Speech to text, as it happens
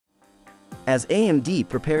As AMD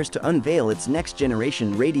prepares to unveil its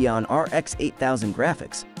next-generation Radeon RX 8000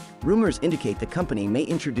 graphics, rumors indicate the company may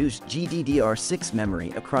introduce GDDR6 memory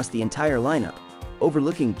across the entire lineup,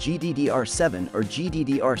 overlooking GDDR7 or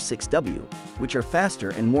GDDR6W, which are faster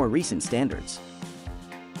and more recent standards.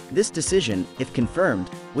 This decision, if confirmed,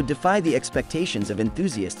 would defy the expectations of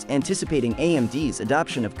enthusiasts anticipating AMD's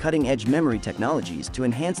adoption of cutting-edge memory technologies to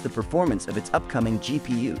enhance the performance of its upcoming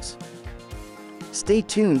GPUs. Stay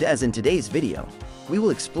tuned, as in today's video, we will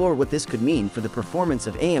explore what this could mean for the performance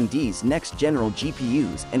of AMD's next-general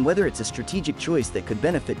GPUs and whether it's a strategic choice that could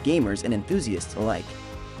benefit gamers and enthusiasts alike.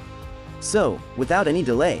 So, without any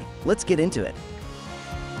delay, let's get into it.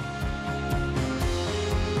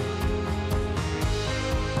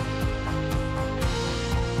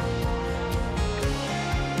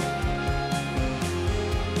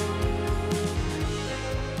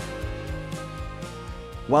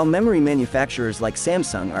 While memory manufacturers like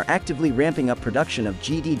Samsung are actively ramping up production of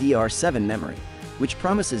GDDR7 memory, which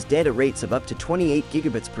promises data rates of up to 28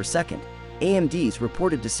 gigabits per second, AMD's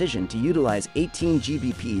reported decision to utilize 18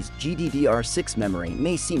 GBP's GDDR6 memory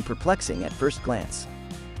may seem perplexing at first glance.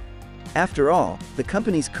 After all, the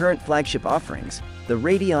company's current flagship offerings, the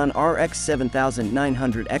Radeon RX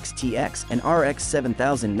 7900 XTX and RX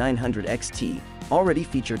 7900 XT, already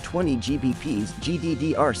feature 20 GBP's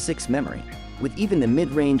GDDR6 memory, with even the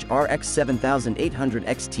mid-range RX 7800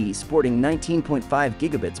 XT sporting 19.5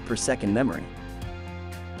 gigabits per second memory.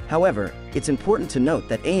 However, it's important to note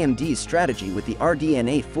that AMD's strategy with the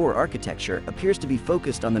RDNA 4 architecture appears to be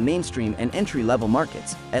focused on the mainstream and entry-level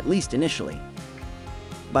markets, at least initially.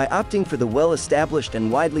 By opting for the well-established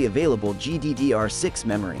and widely available GDDR6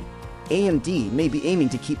 memory, AMD may be aiming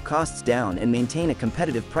to keep costs down and maintain a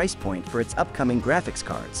competitive price point for its upcoming graphics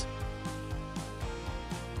cards.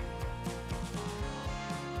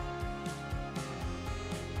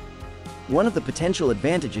 One of the potential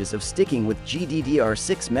advantages of sticking with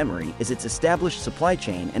GDDR6 memory is its established supply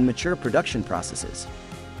chain and mature production processes.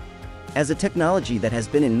 As a technology that has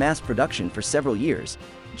been in mass production for several years,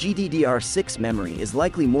 GDDR6 memory is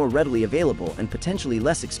likely more readily available and potentially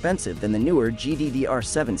less expensive than the newer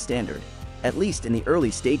GDDR7 standard, at least in the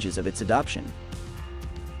early stages of its adoption.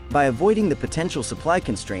 By avoiding the potential supply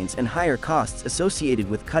constraints and higher costs associated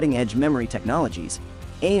with cutting-edge memory technologies,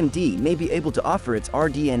 AMD may be able to offer its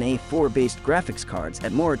RDNA 4-based graphics cards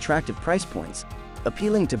at more attractive price points,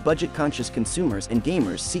 appealing to budget-conscious consumers and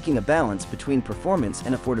gamers seeking a balance between performance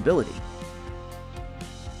and affordability.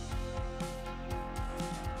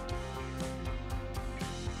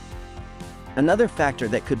 Another factor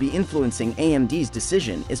that could be influencing AMD's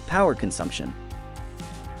decision is power consumption.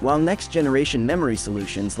 While next-generation memory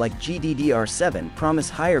solutions like GDDR7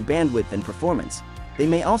 promise higher bandwidth and performance, they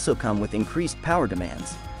may also come with increased power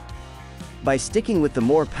demands. By sticking with the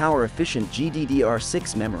more power-efficient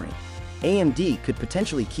GDDR6 memory, AMD could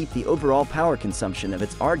potentially keep the overall power consumption of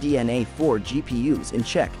its RDNA 4 GPUs in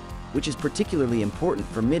check, which is particularly important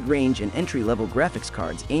for mid-range and entry-level graphics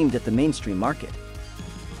cards aimed at the mainstream market.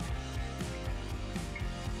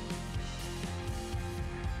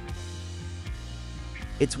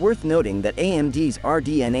 It's worth noting that AMD's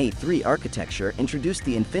RDNA 3 architecture introduced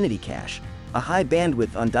the Infinity Cache, a high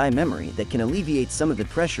bandwidth on-die memory that can alleviate some of the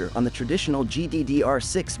pressure on the traditional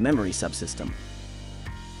GDDR6 memory subsystem.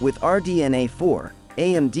 With RDNA 4,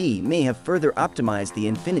 AMD may have further optimized the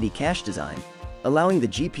Infinity Cache design, allowing the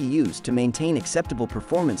GPUs to maintain acceptable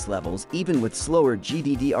performance levels even with slower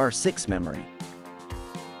GDDR6 memory.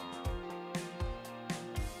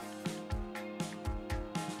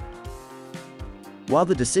 While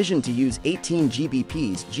the decision to use 18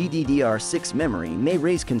 GBP's GDDR6 memory may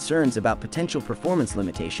raise concerns about potential performance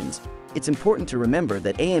limitations, it's important to remember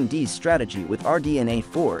that AMD's strategy with RDNA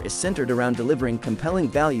 4 is centered around delivering compelling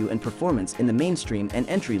value and performance in the mainstream and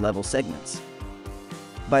entry-level segments.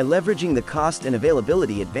 By leveraging the cost and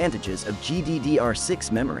availability advantages of GDDR6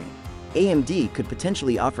 memory, AMD could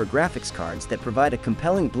potentially offer graphics cards that provide a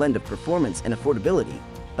compelling blend of performance and affordability,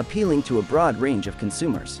 appealing to a broad range of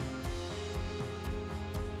consumers.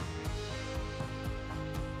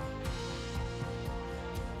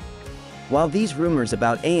 While these rumors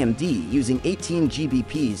about AMD using 18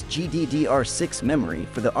 GBP's GDDR6 memory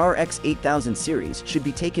for the RX 8000 series should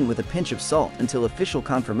be taken with a pinch of salt until official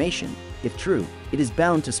confirmation, if true, it is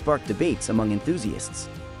bound to spark debates among enthusiasts.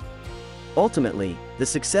 Ultimately, the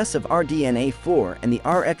success of RDNA 4 and the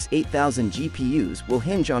RX 8000 GPUs will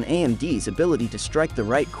hinge on AMD's ability to strike the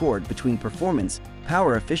right chord between performance,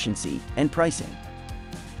 power efficiency, and pricing.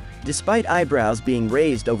 Despite eyebrows being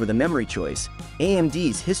raised over the memory choice,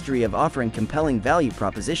 AMD's history of offering compelling value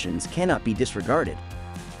propositions cannot be disregarded.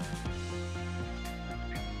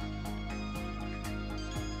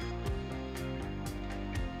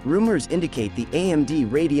 Rumors indicate the AMD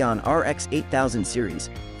Radeon RX 8000 series,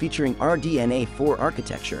 featuring RDNA 4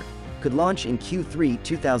 architecture, could launch in Q3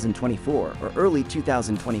 2024 or early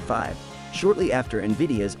 2025, shortly after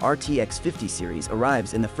NVIDIA's RTX 50 series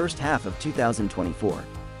arrives in the first half of 2024.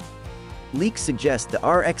 Leaks suggest the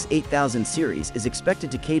RX 8000 series is expected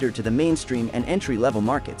to cater to the mainstream and entry-level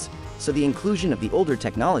markets, so the inclusion of the older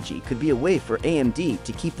technology could be a way for AMD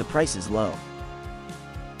to keep the prices low.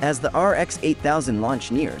 As the RX 8000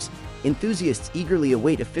 launch nears, enthusiasts eagerly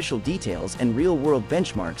await official details and real-world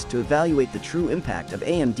benchmarks to evaluate the true impact of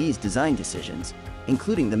AMD's design decisions,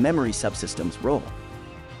 including the memory subsystem's role.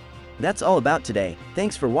 That's all about today.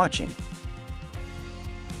 Thanks for watching.